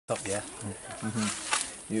Up, yeah.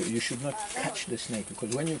 You should not catch the snake,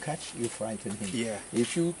 because when you catch, you frighten him. Yeah.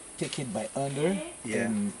 If you take it by under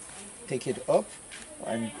and take it up,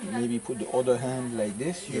 and maybe put the other hand like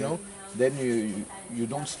this, you know, then you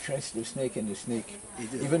don't stress the snake, and the snake,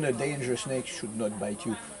 even a dangerous snake, should not bite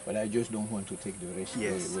you. But I just don't want to take the risk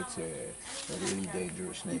with a really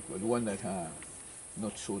dangerous snake. But one that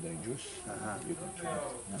not so dangerous, you can try it.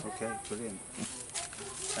 No? Okay, brilliant.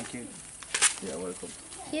 Thank you. You're welcome.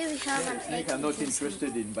 Here we have an Snake are not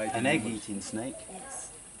interested in biting. An egg-eating snake? Yes.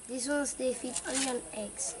 These ones, they feed only on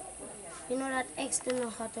eggs. You know that eggs don't know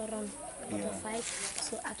how to run or to fight,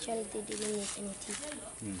 so actually they didn't need any teeth.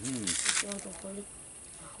 If you want to hold it,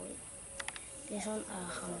 hold it. These ones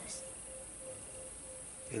are harmless.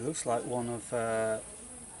 It looks like one of the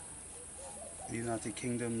United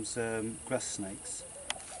Kingdom's grass snakes.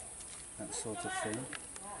 That sort of thing.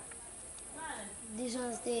 These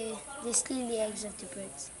ones, they steal the eggs of the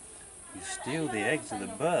birds. You steal the eggs of the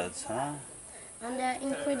birds, huh? And they're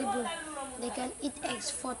incredible. They can eat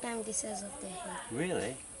eggs 4 times the size of their head.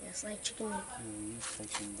 Really? Yes, like chicken egg. You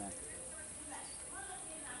take them back.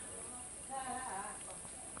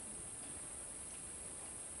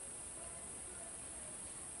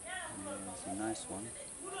 It's a nice one.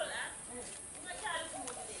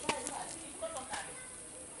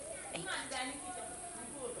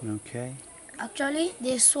 Okay. Actually,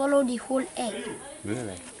 they swallow the whole egg.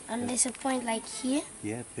 Really? And there's a point like here.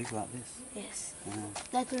 Yeah, big like this. Yes.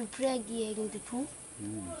 That will break the egg into two.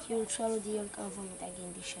 He will swallow the yolk and vomit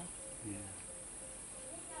again the shell.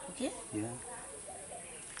 Yeah. Okay? Yeah.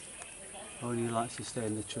 Oh, he likes to stay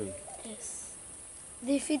in the tree. Yes.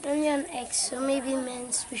 They feed only on eggs, so maybe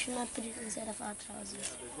men's we should not put it inside of our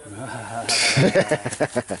trousers.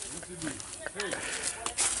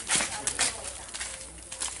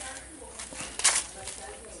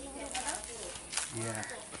 Yeah.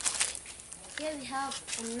 Here we have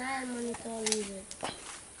a Nile monitor lizard.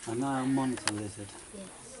 A Nile monitor lizard. Yes.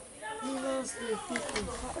 These ones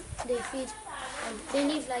they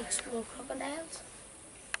live like small crocodiles.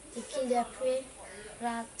 They kill their prey,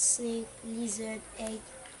 rat, snake, lizard, egg,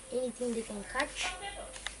 anything they can catch.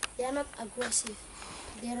 They are not aggressive.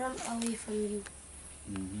 They run away from you.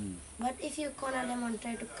 But if you corner them and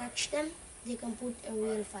try to catch them, they can put a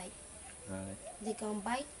real fight. Right. They can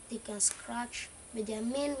bite, they can scratch, but their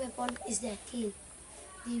main weapon is their tail.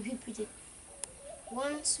 They whip with it.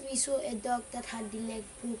 Once we saw a dog that had the leg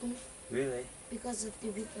broken. Really? Because of the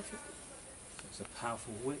whip of it. It's a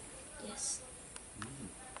powerful whip. Yes.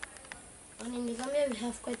 And in the Gambia we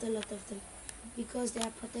have quite a lot of them because they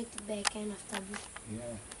are protected by a kind of taboo.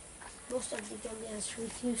 Yeah. Most of the Gambians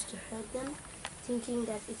refuse to hurt them, thinking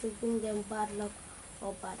that it will bring them bad luck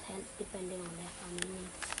or bad health depending on their family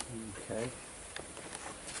needs. Okay.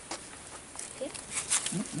 Okay?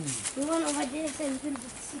 The one over there is a little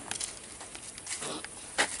bit sick.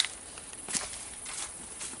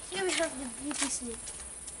 Here we have the beauty snake.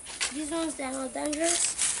 These ones, they are not dangerous.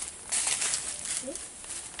 Okay?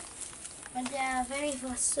 But they are very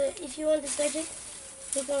fast, so if you want to touch it,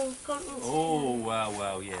 you can come inside. Oh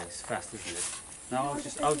wow, yeah, it's fast, isn't it? No,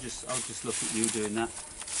 I'll just look at you doing that.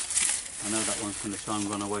 I know that one's going to try and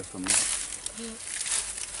run away from me.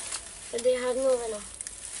 But they have no venom.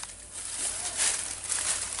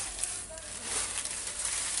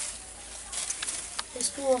 There's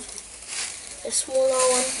 2 of them. The smaller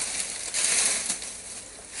one.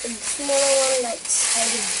 The smaller one likes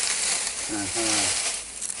hiding.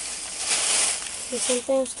 So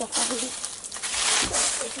sometimes the family.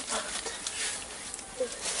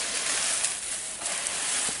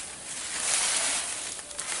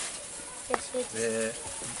 Yes, wait.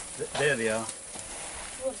 There they are.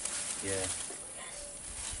 What? Yeah.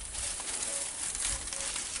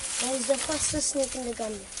 That is the fastest snake in the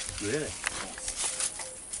Gambia. Really? Yes.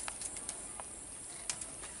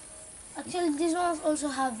 Actually, these ones also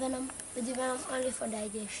have venom, but the venom only for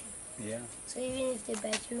digestion. Yeah. So even if they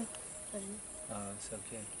bite you, It's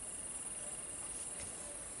okay.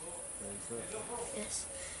 Very good. yes.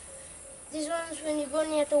 These ones, when you go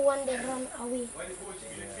near to one, they run away.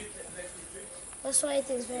 That's why it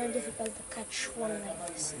is very difficult to catch one like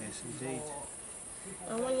this. Yes, indeed.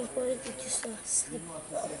 And when you hold it, it just slip.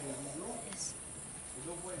 Yes.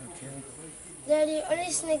 Okay. They're the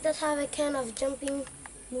only snake that have a kind of jumping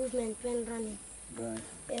movement when running. Right.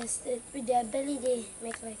 Yes, with their belly they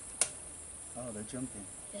make like. Oh, they're jumping.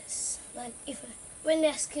 Yes, like when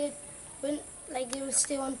they're scared, when like they will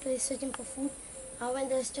stay one place searching for food, and when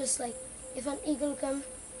there's just like if an eagle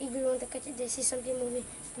want to catch it, they see something moving,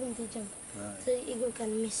 boom, they jump. Right. So the eagle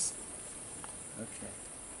can miss. Okay.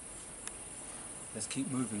 Let's keep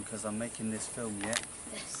moving because I'm making this film, yeah?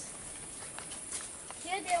 Yes.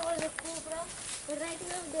 But right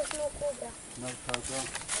now there's no cobra. No cobra.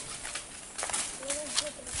 Let's go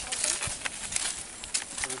to the python.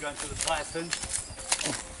 So we're going to the python.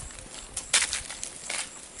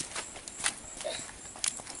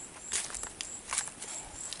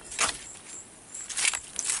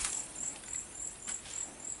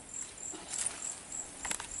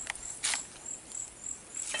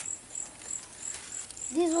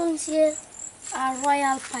 These ones here are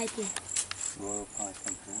royal python. Royal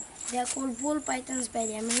python, huh? They are called bull pythons by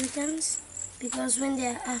the Americans because when they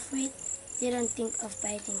are afraid, they don't think of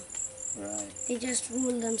biting. Right. They just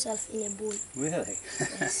roll themselves in a bowl. Really?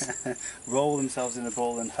 Yes. Roll themselves in a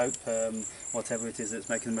ball and hope whatever it is that's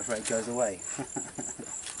making them afraid goes away.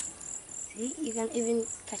 See, you can even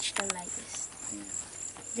catch them like this.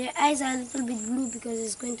 Yeah. Their eyes are a little bit blue because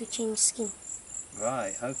it's going to change skin.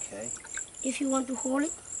 Right, okay. If you want to hold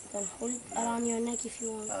it, you can hold it around your neck if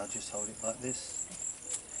you want. I'll just hold it like this.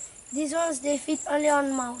 These ones, they feed only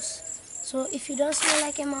on mouse. So if you don't smell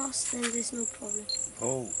like a mouse, then there's no problem.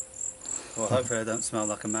 Oh. Well, hopefully I don't smell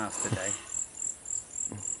like a mouse today.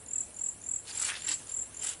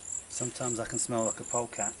 Sometimes I can smell like a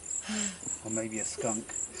polecat. Or maybe a skunk.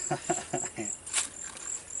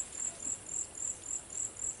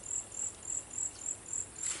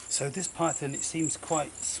 So this python, it seems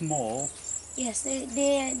quite small. Yes, they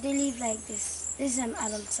live like this. This is an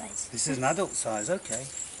adult size. This is an adult size, okay.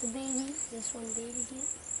 The baby, there's one baby here.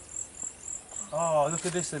 Oh, look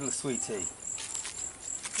at this little sweetie.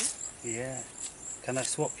 Yeah. Can I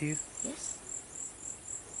swap you? Yes.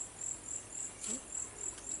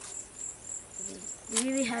 The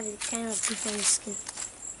baby have a kind of different skin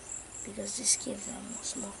because the scales are more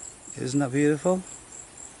small. Isn't that beautiful?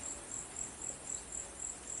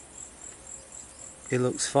 It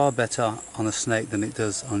looks far better on a snake than it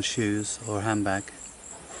does on shoes or a handbag.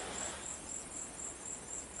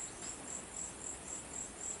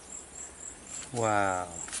 Wow.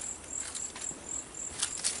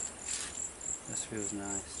 This feels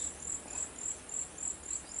nice.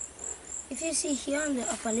 If you see here on the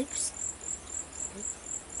upper lips,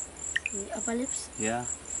 Yeah?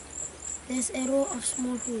 there's a row of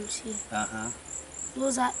small holes here. Uh-huh.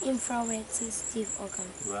 Those are infrared sensitive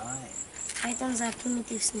organs. Right. Pythons are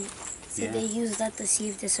primitive snakes, so Yeah. they use that to see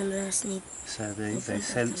if there's another snake. So they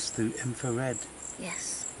sense through infrared.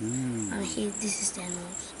 Yes. Mm. And here, this is their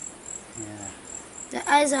nose. Yeah. The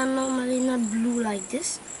eyes are normally not blue like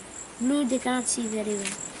this. Blue, they cannot see very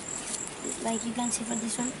well. Like you can see for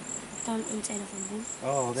this one, down inside of a bull.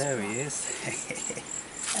 Oh, there he is.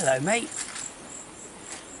 Hello, mate.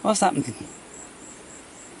 What's happening?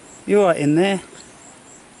 You alright in there?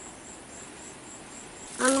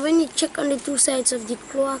 And when you check on the two sides of the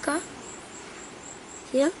cloaca,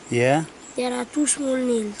 here, Yeah. there are two small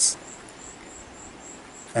nails.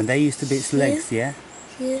 And they used to be its legs, yeah?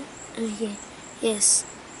 Here and here. Yes.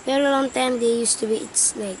 Very long time they used to be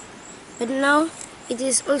its leg. But now it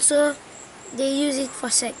is also, they use it for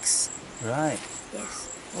sex. Right. Yes.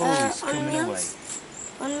 Oh, it's on coming away. males,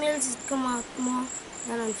 on males it come out more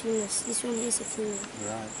than on females. This one is a female.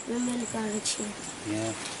 Right. The male can reach here.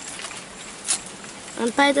 Yeah.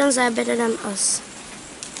 And pythons are better than us.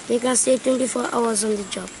 They can stay 24 hours on the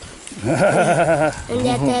job. When they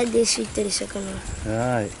are tired, they switch to the second one.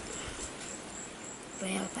 Right.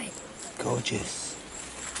 Royal python. Gorgeous.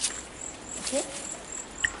 Okay.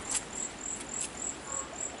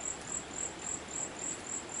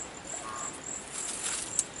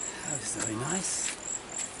 That is very nice.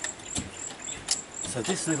 So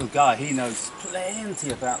this little guy, he knows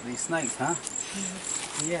plenty about these snakes, huh?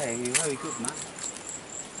 Yeah, you're very good, man.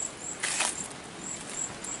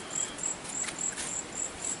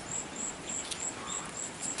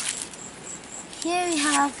 Here we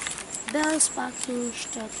have bell spark hinge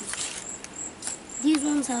turtles. These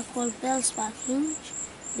ones are called bell spark hinge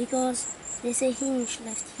because there's a hinge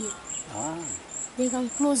left here. Ah, They can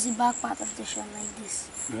close the back part of the shell like this.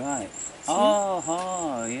 right.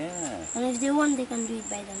 Oh, yeah. And if they want, they can do it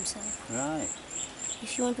by themselves. Right.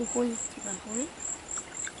 If you want to hold it, you can hold it.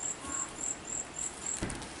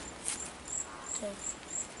 So,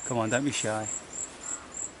 Come on, don't be shy.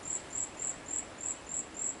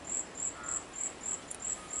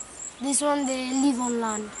 this one, they live on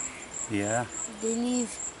land. Yeah. They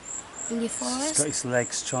live in the It's forest. got its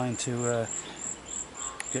legs trying to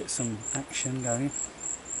get some action going.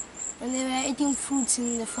 And they were eating fruits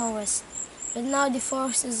in the forest. But now the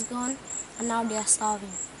forest is gone, and now they are starving.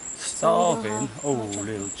 Starving? have Oh, much of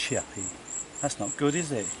little chappy. That's not good,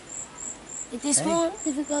 is it? It is Hey. more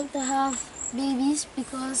difficult to have babies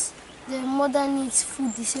because the mother needs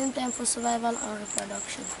food the same time for survival and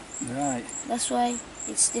reproduction. Right. That's why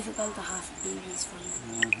it's difficult to have babies from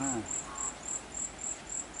them.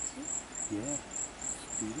 Yeah.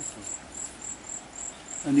 Beautiful.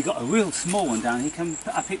 And you got a real small one down here. Can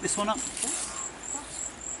I pick this one up?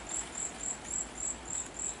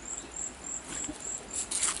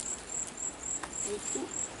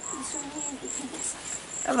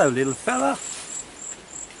 Hello, little fella.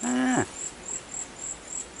 Ah.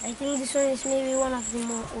 I think this one is maybe one of the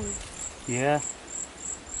more old. Yeah.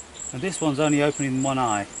 And this one's only opening one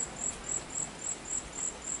eye. I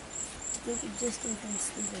think it just came from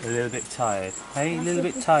sleeping. A little bit tired. Hey, a little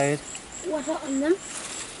bit tired. Water on them.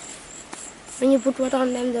 When you put water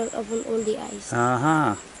on them, they'll open all the eyes.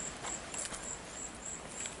 Uh-huh.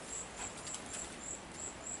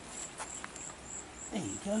 There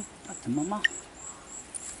you go. Back to mama.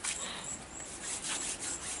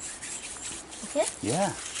 Okay?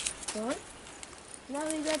 Yeah. Go on. Now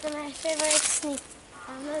we got my favorite snake.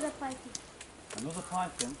 Another python. Another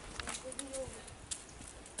python.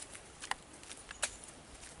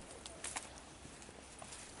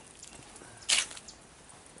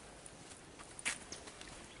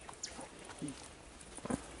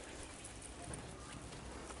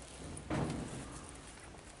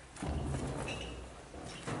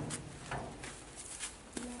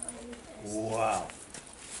 Wow.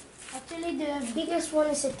 Actually, the biggest one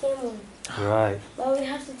is a tame one. Right. But we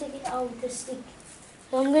have to take it out with the stick.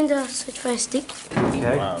 So I'm going to search for a stick.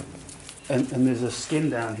 Okay. Wow. And there's a skin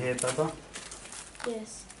down here, Baba.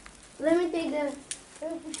 Yes. Let me take the...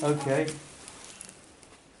 Okay.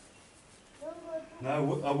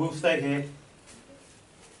 No, I will stay here.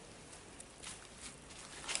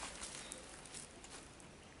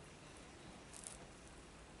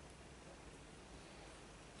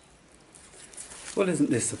 Well, isn't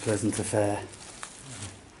this a pleasant affair?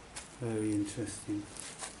 Very interesting.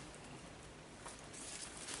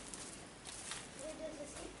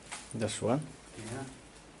 This one. Yeah.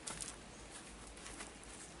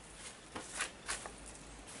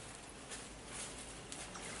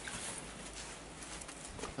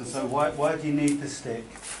 And so why do you need the stick?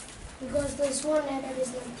 Because there's one there that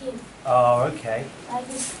is not tame. Oh, okay. Like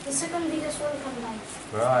this, the second biggest one can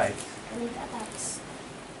bite Right. and it attacks.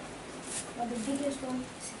 But the biggest one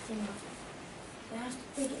is a tame. We have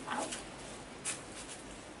to take it out.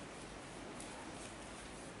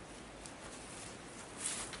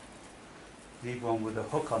 Need one with a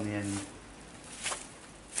hook on the end.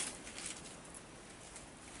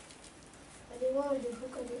 But the one with the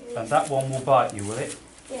hook at the end. And that one will bite you, will it?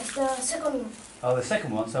 Yes, the second one. Oh, the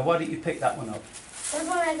second one. So why didn't you pick that one up? That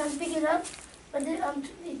one I can pick it up, but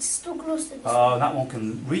it's too close to this Oh, one. that one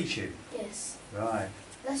can reach you. Yes. Right.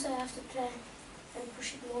 That's why I have to try and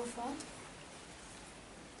push it more far.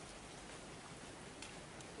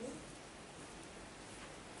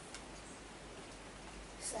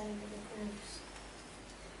 Starting to get nervous.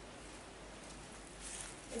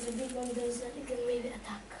 If the big one does that, it can maybe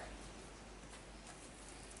attack.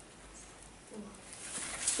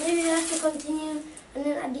 Maybe we have to continue, and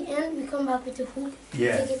then at the end we come back with the hook,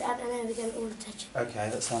 Yeah. take it out, and then we can all touch it. Okay,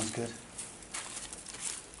 that sounds good.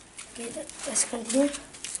 Okay, let's continue.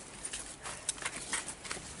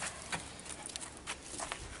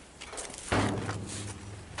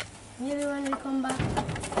 Maybe when we come back,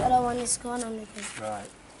 the other one is gone and we can. Right.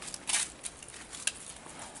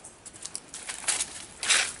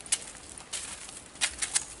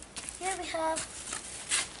 Here we have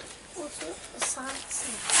also the sand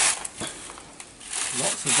snake.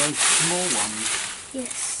 Lots of those small ones.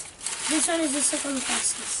 Yes. This one is the second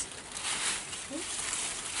fastest. Okay.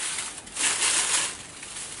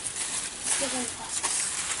 Second fastest.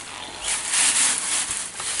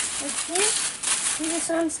 Okay. See the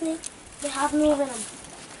sand snake? They have no venom.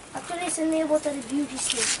 Actually, it's a neighbor to the beauty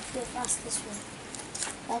snake, the fastest one.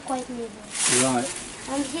 They are quite neighbors. Right.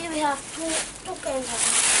 And here we have two kinds of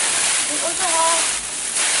them. We also have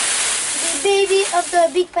the baby of the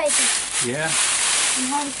big python. Yeah. We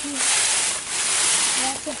have to, we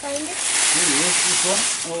have to find it. Here it is, this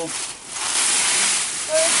one. Oh.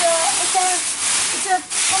 So it's a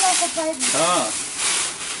colorful python. Ah.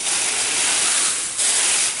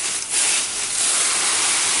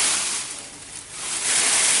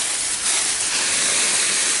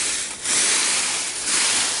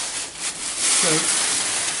 So,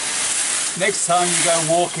 next time you go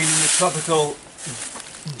walking in the tropical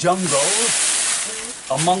jungles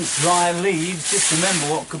amongst dry leaves, just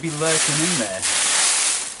remember what could be lurking in there.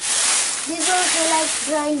 These ones are like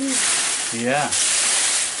dry leaves. Yeah.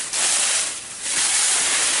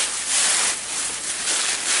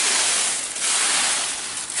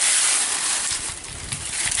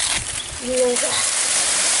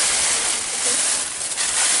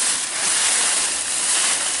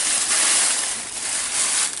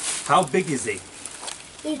 How big is he?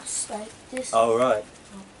 It's like this. Oh, right.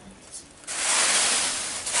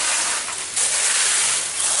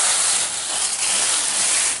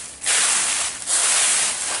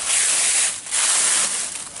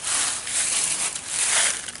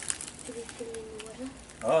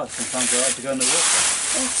 Oh, sometimes I like to go in the water.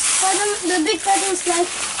 Yes. For them, the big patterns like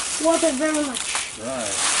water very much.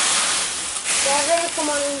 Right. They are very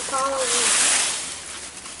common in Congo.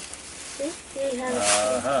 See? They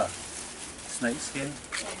have snake skin.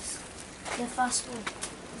 Yes. The fast one.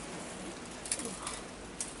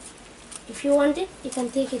 If you want it, you can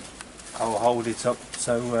take it. I'll hold it up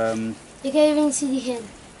so you can even see the head.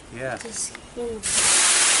 yeah. Just, you know.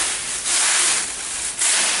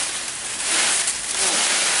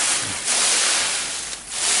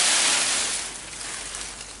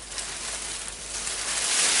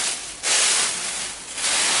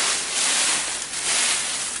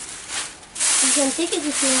 You can take it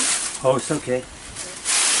if you want. Oh, it's okay.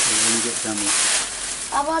 When you get done with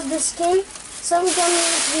About the skin, some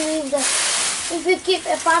Gambians believe that if you keep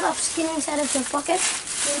a part of skin inside of your pocket,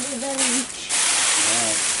 you'll be very rich.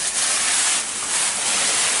 right.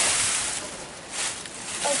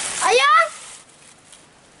 Ayah!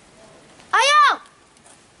 Ayah!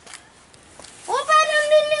 Open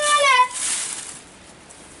the door!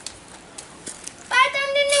 Open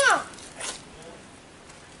the door!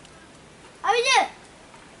 Abijay!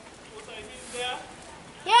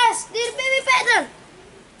 Yes, the baby pattern.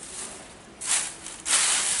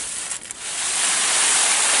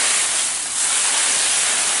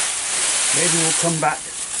 Maybe we'll come back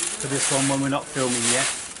to this one when we're not filming yet.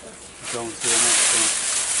 Go on to the next one.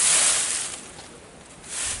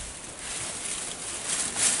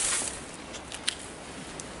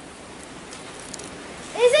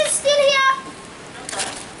 Is it still here?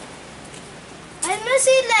 I must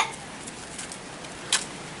see that.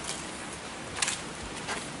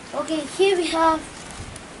 Okay, here we have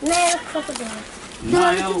Nile crocodile.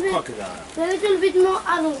 Nile crocodile. They're a little bit more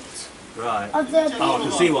adult Right. of their Oh, I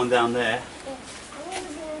can see one down there.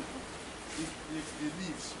 The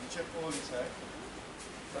leaves, we check all inside.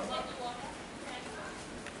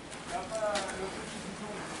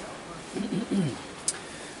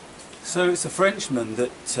 So it's a Frenchman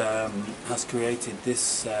that has created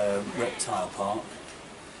this reptile park,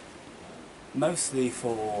 mostly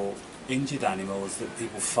for injured animals that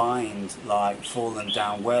people find, like fallen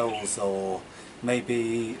down wells, or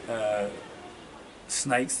maybe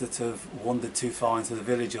snakes that have wandered too far into the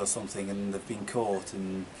village or something and they've been caught,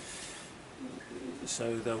 and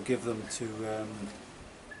so they'll give them to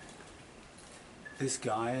this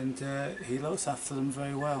guy, and he looks after them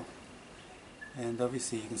very well. And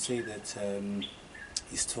obviously you can see that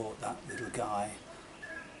he's taught that little guy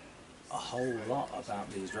a whole lot about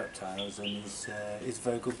these reptiles, and he's a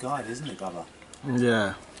very good guide, isn't he, Baba?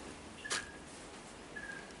 Yeah.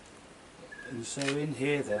 And so in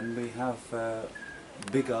here then we have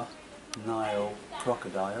bigger Nile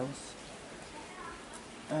crocodiles,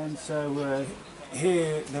 and so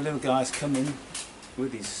here the little guy's coming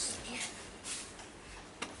with his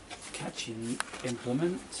catching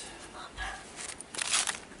implement.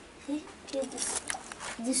 See? Here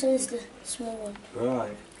this one is the small one.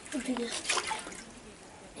 Right. The bigger.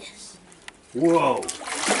 Yes. Whoa!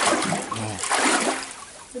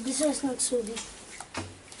 But this one is not so big.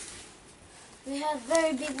 We have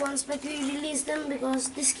very big ones, but we release them because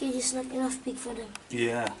this cage is not enough big for them.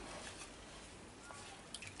 Yeah.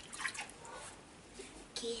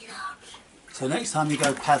 Get out. So next time you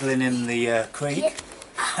go paddling in the creek,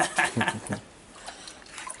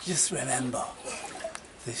 just remember,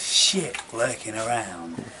 there's shit lurking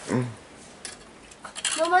around.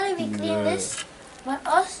 Normally we clean this, but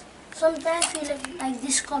us sometimes we like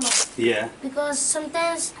this color. Yeah. Because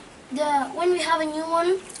sometimes when we have a new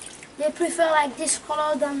one, they prefer like this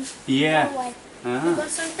color than Yeah. white. Uh-huh.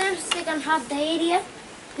 Because sometimes they can have diarrhea,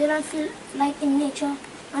 they don't feel like in nature,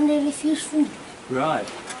 and they refuse food. Right.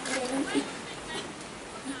 They don't eat.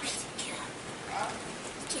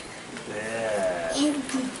 There.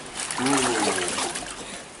 Ooh.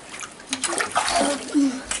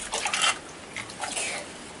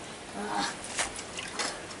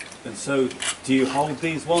 And so, do you hold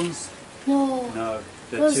these ones? No. No,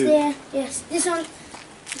 they're Because too... yes, this one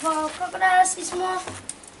for crocodiles is more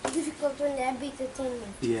difficult when they are big to tame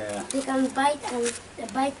them. Yeah, They can bite and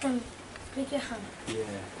the bite can break your hand. yeah.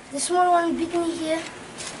 The small one bit me here,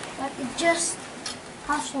 but it just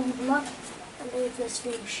has some blood and then it was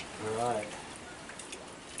finished. Right.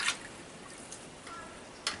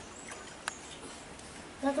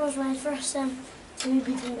 That was my first time to be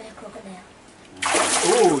bitten by a crocodile.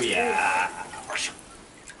 Oh yeah!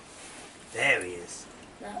 There he is.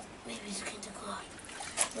 Now, maybe he's going to go out.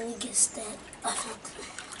 When he gets that, I think.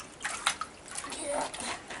 Get up.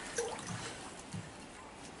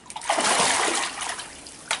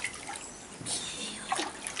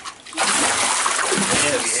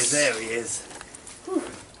 There he is.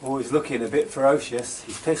 Oh, he's looking a bit ferocious.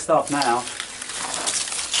 He's pissed off now.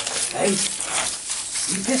 Hey,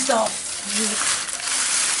 you pissed off?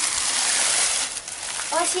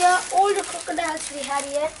 Last year, all the crocodiles we had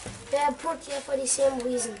here, they were brought here for the same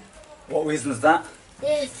reason. What reason is that?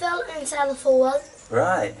 They fell inside of a well,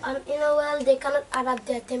 Right. and in a well they cannot adapt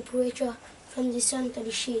their temperature from the sun to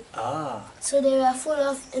the shade. Ah. So they were full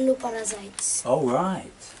of endoparasites. Oh,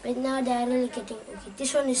 right. But now they are really getting okay.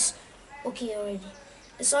 This one is okay already.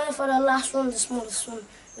 It's only for the last one, the smallest one,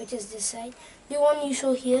 which is this side. The one you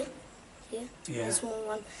saw here, Yeah. the small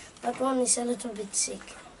one, that one is a little bit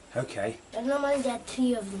sick. Okay. But normally there are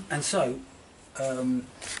 3 of them. And so,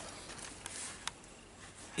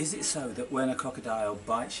 is it so that when a crocodile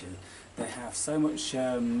bites you, they have so much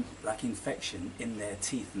like infection in their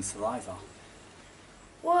teeth and saliva?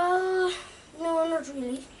 Well, no, not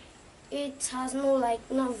really. It has no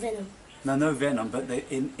venom. No venom, but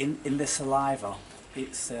in the saliva,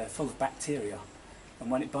 it's full of bacteria,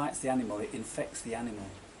 and when it bites the animal, it infects the animal.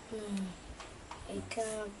 It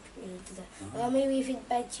cannot really do that. Or maybe if it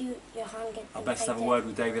bites you, your hand gets I'll best have a word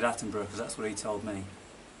with David Attenborough, because that's what he told me.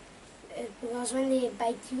 Because when they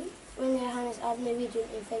bite you, when their hand is out, maybe it will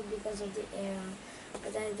infect because of the air.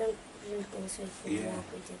 But I don't really think so. It will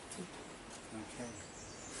work with your teeth. Okay.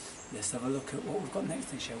 Let's have a look at what we've got next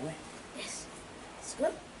then, shall we? Yes. It's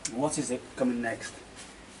good. What is it coming next?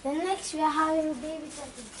 Then next we are having baby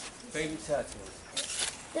turtles. Baby turtles.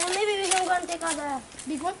 Then maybe we can go and take out the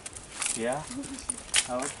big one. Yeah?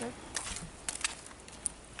 Oh, okay.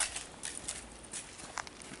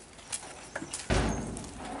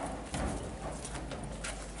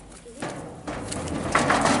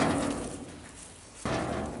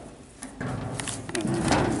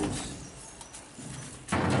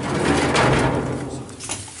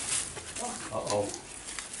 Uh-oh.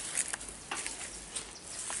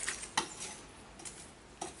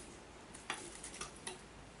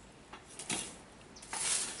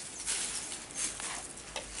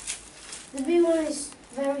 The big one is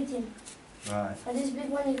very thin. Right. But this big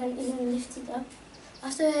one you can even lift it up.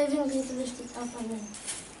 After you're even going to lift it up, and then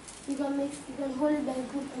you can hold it by a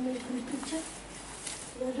group and make a good picture.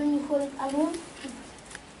 Because when you hold it alone, it's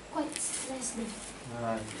quite less big.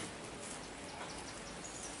 Right.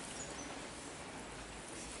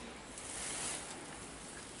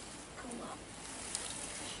 Come up.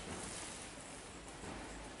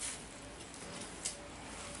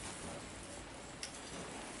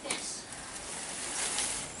 Yes.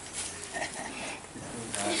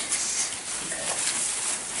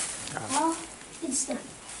 Now it's done.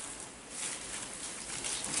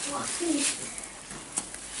 Wow, finished.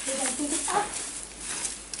 We can pick it up.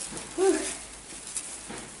 Whew.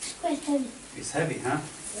 It's quite heavy. It's heavy, huh?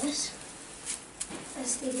 Yes.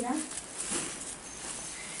 Let's take it out.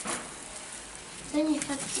 Then you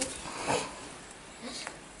cut it. Yes.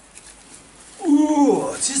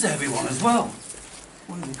 Ooh, this is a heavy one as well.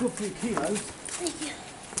 Well, it's a good few kilos. Thank you.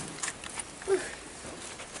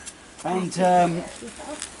 And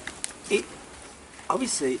it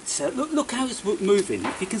obviously it's look how it's moving.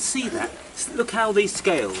 If you can see that, look how these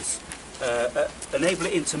scales enable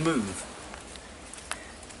it to move.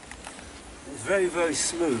 It's very, very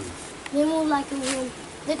smooth. They move like a worm.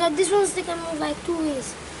 They can move like 2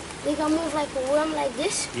 ways. They can move like a worm like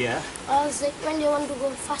this. Yeah. Or else when they want to go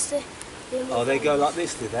faster, they move. Oh, they like go this. like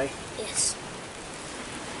this, do they? Yes.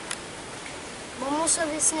 But most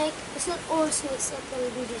of the snake, it's not all snakes that can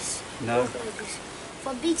do this. No. Move like this.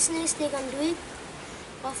 For big snakes they can do it,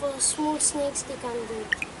 but for small snakes they can't do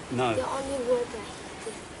it. No. They only work like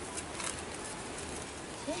this.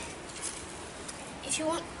 Okay? If you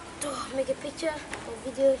want to make a picture or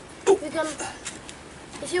video, we can.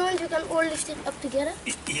 If you want, you can all lift it up together.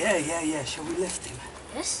 Yeah. Shall we lift him?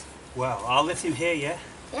 Yes. Well, I'll lift him here, yeah?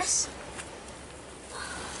 Yes.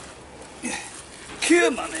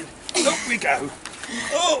 Come on in. Up we go.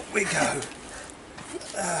 Up we go.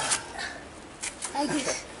 Like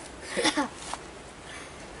this.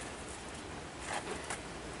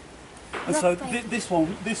 And so this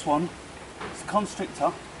one is a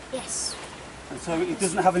constrictor, Yes. and so it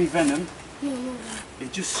doesn't have any venom. No.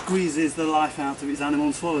 It just squeezes the life out of its animal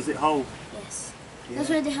and swallows it whole. Yes. Yeah. That's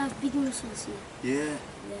why they have big muscles here. Yeah.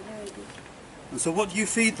 They're very big. And so what do you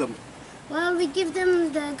feed them? Well, we give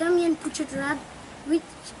them the Gambian butchered rat which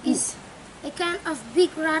is a kind of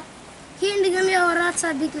big rat. Here in the Gambia, our rats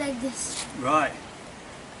are big like this. Right.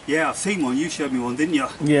 Yeah, I've seen one. You showed me one, didn't you?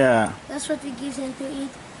 Yeah. That's what we give them to eat.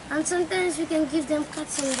 And sometimes we can give them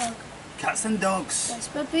cats and dogs. Cats and dogs. Yes,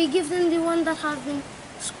 but we give them the one that have been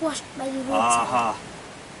squashed by the roadside. Aha.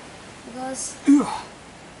 Because Ooh.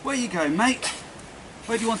 Where are you going, mate?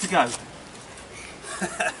 Where do you want to go?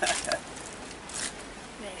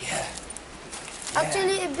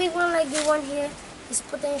 actually a big one like the one here is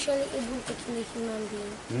potentially able to kill a human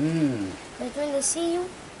being. But when they see you,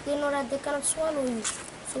 they know that they cannot swallow you,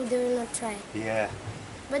 so they will not try. Yeah.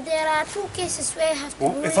 But there are 2 cases where you have to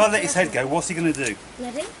Well, if I let his head go, what's he going to do?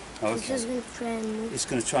 Nothing. Okay. He's just going to try and move. It's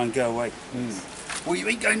going to try and go away. Well, you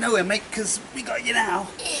ain't going nowhere, mate, because we got you now.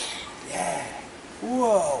 Yeah.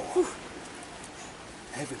 Whoa.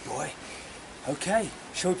 Heavy boy. Okay.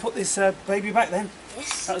 Shall we put this baby back then?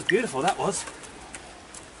 Yes. That was beautiful, that was.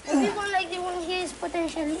 A big one like the one here is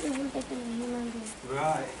potentially able to kill a human being.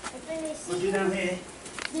 Right. But when they see Put you down here.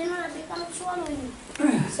 they know that they cannot swallow you,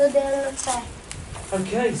 so they will not try.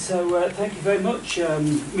 Okay, so thank you very much,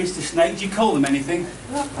 Mr. Snake. Do you call them anything?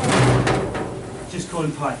 No. Just call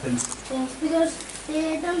them pythons. Yes, because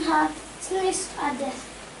they don't have snakes are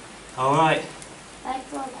death, All right. like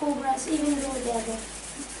for cobras, even though they are dead.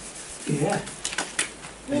 Yeah.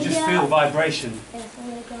 They When just they feel are- vibration. Yes,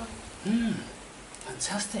 when they go.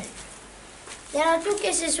 Fantastic. There are 2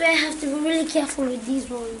 cases where you have to be really careful with these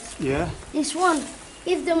ones. Yeah. This one,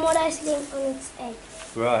 if the mother is laying on its egg,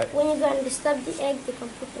 Right. when you go and disturb the egg, they can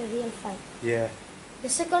put a real fight. Yeah. The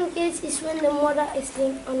second case is when the mother is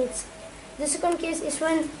laying on its. The second case is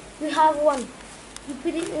when you have one. You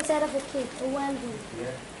put it inside of a cage, a wild one.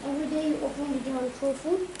 Yeah. Every day you open the door and throw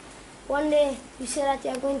food. One day you say that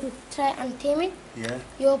you are going to try and tame it. Yeah.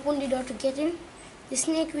 You open the door to get in. The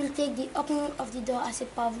snake will take the opening of the door as a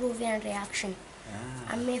Pavlovian reaction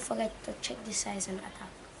and may forget to check the size and attack.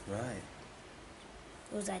 Right.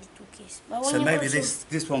 Those are the 2 cases. But when So you maybe also-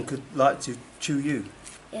 this one could like to chew you.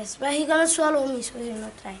 Yes, but he cannot swallow me, so he will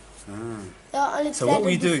not try. They are only So try what to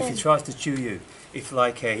will you do if defend. he tries to chew you? If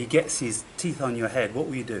like he gets his teeth on your head, what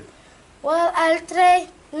will you do? Well, I'll try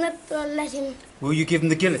not to let him. Will you give him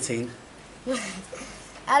the guillotine?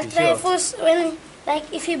 I'll You try sure? first when, like,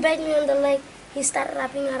 if he bite me on the leg, he start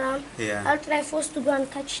wrapping around. Yeah. I'll try first to go and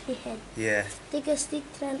catch the head. Yeah. Take a stick,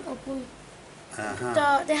 try and open.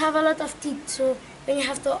 Uh-huh. They have a lot of teeth, so when you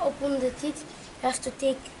have to open the teeth, you have to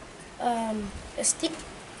take a stick,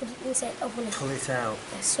 put it inside, open it. Pull it out.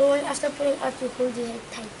 Yes, so when, after pulling out, you hold the head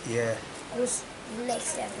tight. Yeah. Those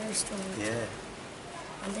legs they are very strong. Yeah.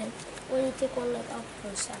 And then when you take one leg out,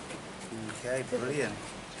 you start. Okay, brilliant.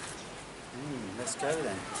 Let's go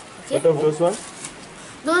then. Okay? What of those ones?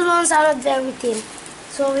 Those ones are not there with him,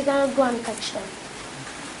 so we cannot go and catch them.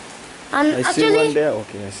 And I see actually, one there.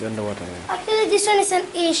 Okay, I see underwater. Yeah. actually this one is an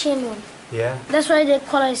Asian one. Yeah. That's why the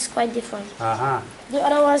color is quite different. Uh-huh. The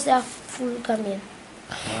other ones, they are full Gambian.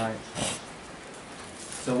 Right.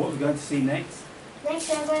 So what we're going to see next? Next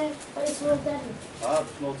we are going for a small turtle. Ah,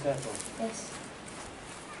 small turtle. Yes.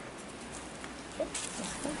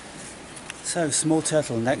 So, small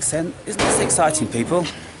turtle next then. Isn't this exciting, people?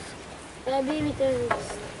 They are baby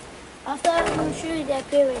turtles. After I will show you their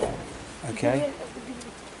parent. Okay.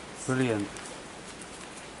 Brilliant.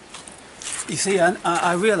 You see,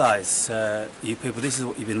 I realise, you people, this is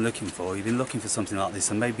what you've been looking for. You've been looking for something like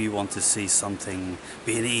this, and maybe you want to see something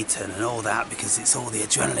being eaten and all that because it's all the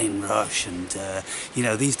adrenaline rush, and you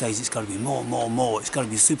know, these days it's got to be more, more, more. It's got to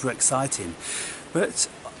be super exciting. But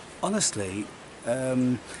honestly,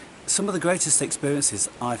 some of the greatest experiences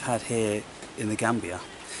I've had here in the Gambia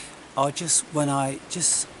are just when I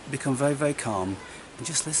just become very, very calm and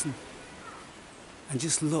just listen and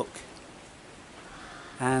just look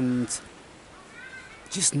and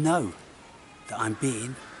just know that I'm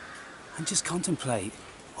being and just contemplate,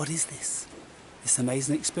 what is this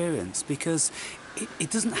amazing experience? Because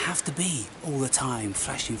it doesn't have to be all the time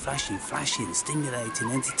flashing, flashing, flashing,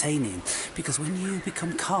 stimulating, entertaining, because when you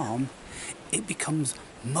become calm, it becomes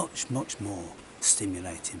much, much more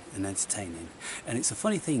stimulating and entertaining. And it's a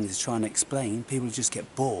funny thing to try and explain. People just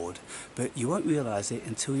get bored, but you won't realise it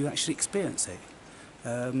until you actually experience it.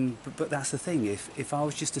 But that's the thing, if I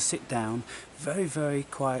was just to sit down very, very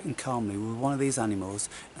quiet and calmly with one of these animals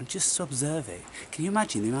and just observe it, can you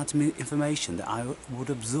imagine the amount of information that I would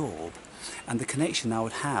absorb and the connection I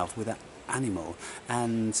would have with that animal,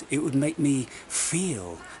 and it would make me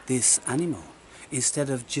feel this animal instead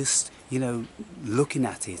of just, you know, looking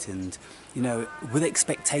at it and, you know, with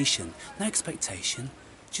expectation. No expectation,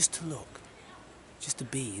 just to look, just to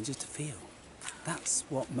be and just to feel. That's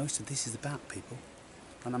what most of this is about, people.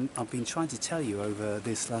 and I've been trying to tell you over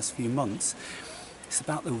this last few months, it's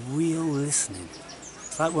about the real listening.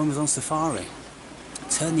 It's like when we was on safari.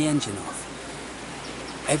 Turn the engine off.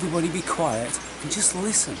 Everybody be quiet and just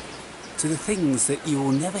listen to the things that you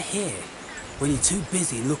will never hear when you're too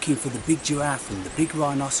busy looking for the big giraffe and the big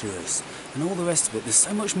rhinoceros and all the rest of it. There's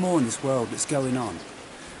so much more in this world that's going on.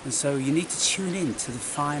 And so you need to tune in to the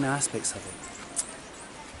finer aspects of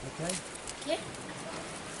it. Okay? Yeah.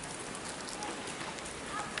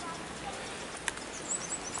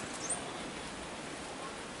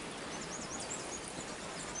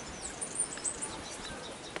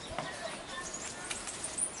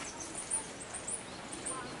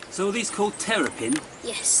 So are these called terrapin?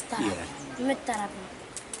 Yes, terrapin. Yeah. Mid-terrapin.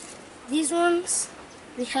 These ones,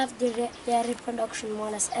 we have their reproduction more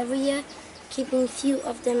or less every year, keeping few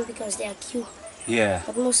of them because they are cute. Yeah.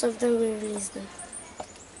 But most of them we release them.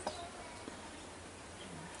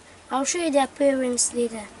 I'll show you their parents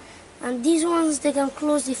later. And these ones, they can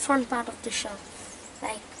close the front part of the shell.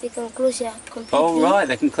 Like, they can close it completely. Oh right,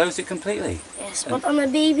 they can close it completely. Yes, but on a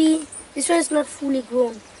baby, this one is not fully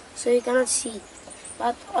grown, so you cannot see it.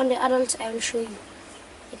 But on the adults, I will show you.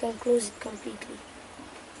 You can close it completely.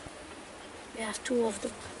 We have two of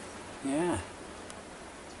them. Yeah.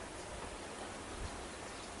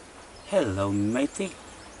 Hello, matey.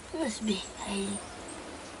 Must be highly.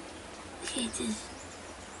 It is.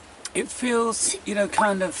 It feels, you know,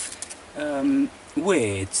 kind of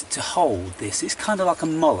weird to hold this. It's kind of like a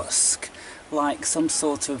mollusk, like some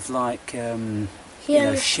sort of like, you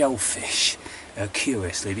know, shellfish.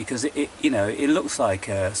 Curiously, because it you know, it looks like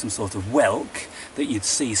some sort of whelk that you'd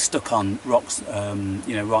see stuck on rocks,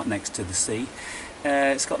 you know, right next to the sea.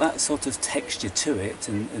 It's got that sort of texture to it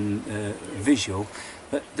and visual,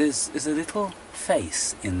 but there's a little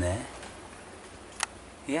face in there.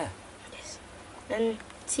 Yeah. Yes. And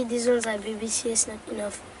see, these ones are BBC. It's not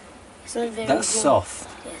enough. It's not very. That's grown. soft.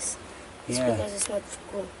 Yes. It's Yeah. because it's not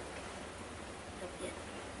grown. Not yet.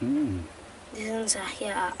 Mm. These ones are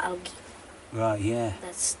here are algae. Right. Yeah.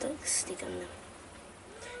 That's stick on them.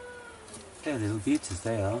 They're little beauties.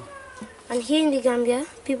 They are. And here in the Gambia,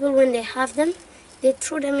 people when they have them, they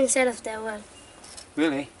throw them inside of their well.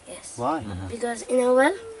 Really? Yes. Why? Because in a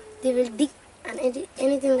well, they will dig and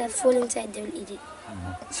anything that fall inside, they will eat it.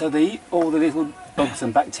 So they eat all the little bugs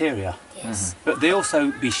and bacteria. Yes. But they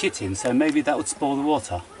also be shitting, so maybe that would spoil the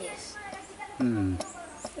water. Yes. Hmm.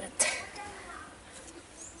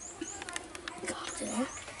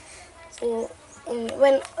 So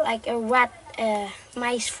when like a rat,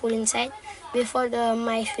 mice fall inside, before the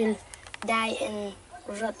mice will die and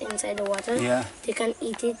rot inside the water, Yeah. they can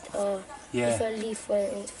eat it, or Yeah. if a leaf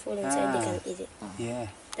fall inside, they can eat it. Yeah.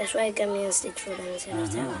 That's why Gambians they throw them inside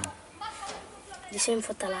of their well. The same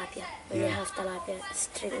for tilapia. When you Yeah. have tilapia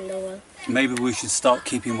straight in the well. Maybe we should start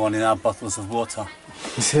keeping one in our bottles of water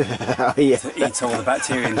Yeah. to eat all the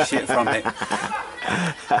bacteria and shit from it.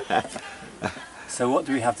 So what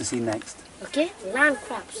do we have to see next? Okay, land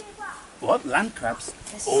crabs. What? Land crabs?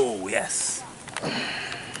 Yes. Oh, yes.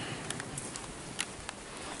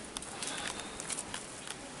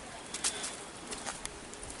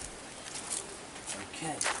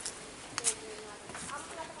 Okay.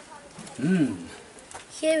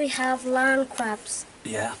 Here we have land crabs.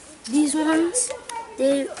 Yeah. These ones,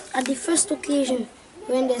 they at the first occasion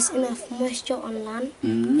when there's enough moisture on land,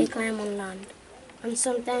 they climb on land. And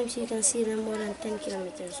sometimes you can see them more than 10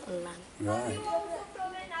 kilometers on land. Right.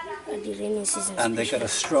 At the rainy season. And they got a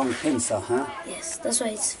strong pincer, huh? Yes, that's why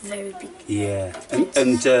it's very big. Yeah.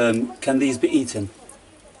 And can these be eaten?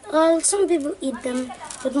 Well, some people eat them,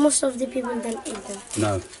 but most of the people don't eat them.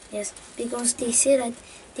 No. Yes, because they say that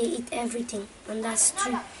they eat everything, and that's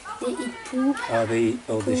true. They eat poop. Oh, they eat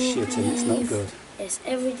all this poop, shit and it's not leaf. good. Yes,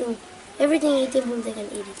 everything. Everything eatable, they can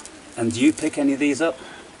eat it. And do you pick any of these up?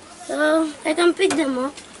 I can pick them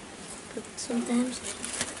up, but sometimes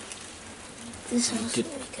this is good.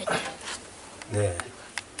 Yeah.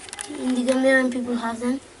 In the Gambia, when people have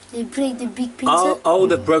them, they break the big pincer. Oh,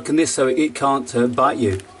 they've broken this so it can't bite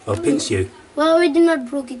you or pinch you. Well, we did not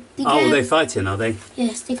broke it. Oh, they're fighting, are they?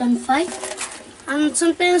 Yes, they can fight. And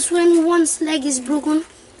sometimes when one's leg is broken,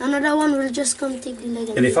 another one will just come take the leg.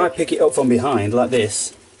 And if I pick it up from behind like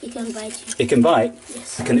this, it can bite you. it can bite?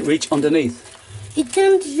 Yes. Can it reach underneath? It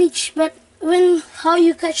can't reach, but how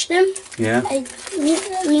you catch them, Yeah.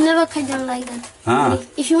 we never catch them like that. Ah.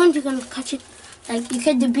 If you want, you can catch it. Like you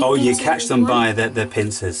catch the big Oh, you pins catch and them the big by one. the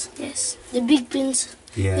pincers. Yes, the big pins.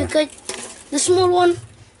 Yeah. You catch the small one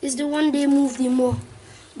is the one they move the more,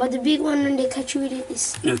 but the big one when they catch you with it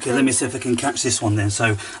is. Okay, let me see if I can catch this one then.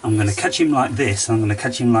 So I'm going to catch him like this, and I'm going to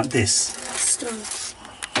catch him like this. Strong.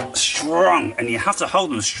 strong, and you have to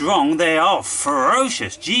hold them strong. They are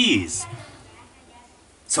ferocious. Jeez.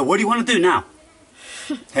 So what do you want to do now?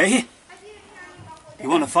 Hey? You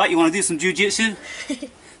want to fight? You want to do some jiu-jitsu?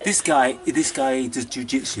 This guy does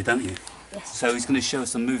jiu-jitsu, don't you? Yes. So he's going to show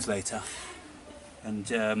us some moves later.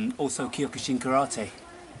 And also Kyokushin karate.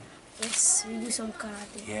 Yes, we do some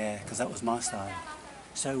karate. Yeah, because that was my style.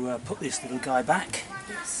 So put this little guy back.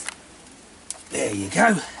 Yes. There you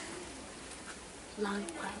go. Land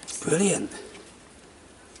crabs. Brilliant.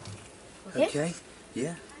 Okay. Okay.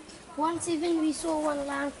 Yeah. Once even we saw one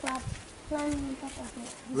land crab climbing on top of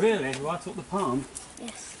it. Really? Right up the palm?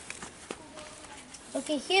 Yes.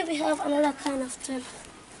 Okay, here we have another kind of turtle.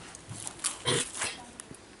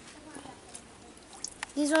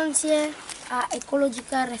 These ones here are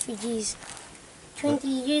ecological refugees. 20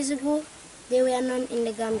 years ago, they were none in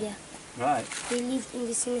the Gambia. Right. They lived in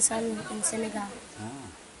the Senegal in Senegal. Ah.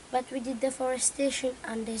 But with the deforestation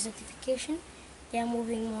and desertification, they are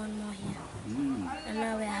moving more and more here. Mm. And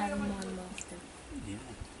now we are having more and more of them. Yeah.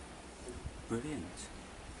 Brilliant.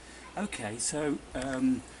 Okay, so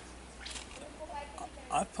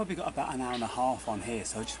I've probably got about an hour and a half on here,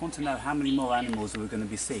 so I just want to know how many more animals we're going to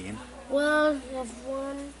be seeing. Well, we have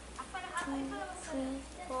 1, 2, 3,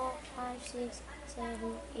 4, 5, 6,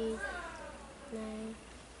 7, 8, 9,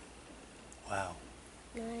 Wow.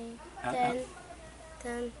 9, Uh, 10,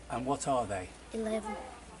 10, And what are they? 11.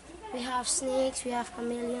 We have snakes, we have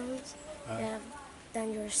chameleons, we Right. have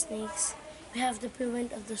dangerous snakes, we have the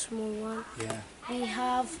prevent of the small one, Yeah. we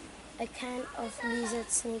have a kind of lizard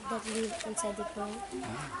snake that lives inside the ground,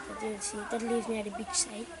 that you'll see, that lives near the beach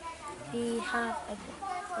side. We have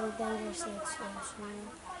a dangerous snake also,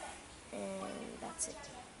 and that's it.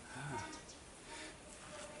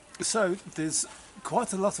 So there's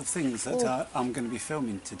quite a lot of things that I'm going to be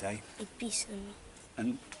filming today. It pees on me.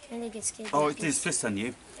 And And they get scared. oh, they it is fist on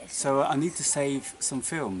you. Yes. So I need to save some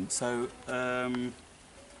film. So I'm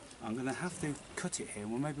going to have to cut it here.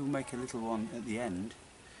 Well, maybe we'll make a little one at the end.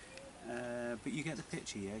 But you get the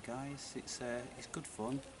picture, yeah, guys. It's good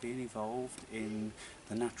fun being involved in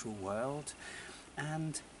the natural world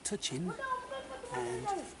and touching and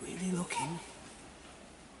really looking,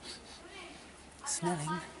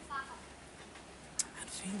 smelling and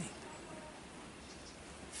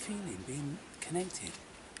feeling, being connected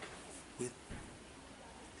with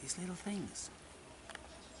these little things.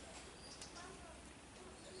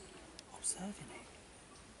 Observing it.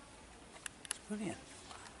 It's brilliant.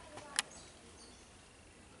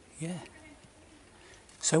 Yeah.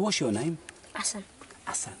 So what's your name? Awesome.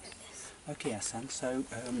 Hassan. Okay, Hassan. So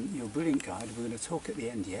you're a brilliant guide. We're going to talk at the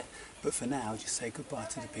end, yeah? But for now, just say goodbye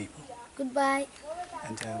to the people. Goodbye.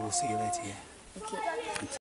 And we'll see you later, yeah? Okay.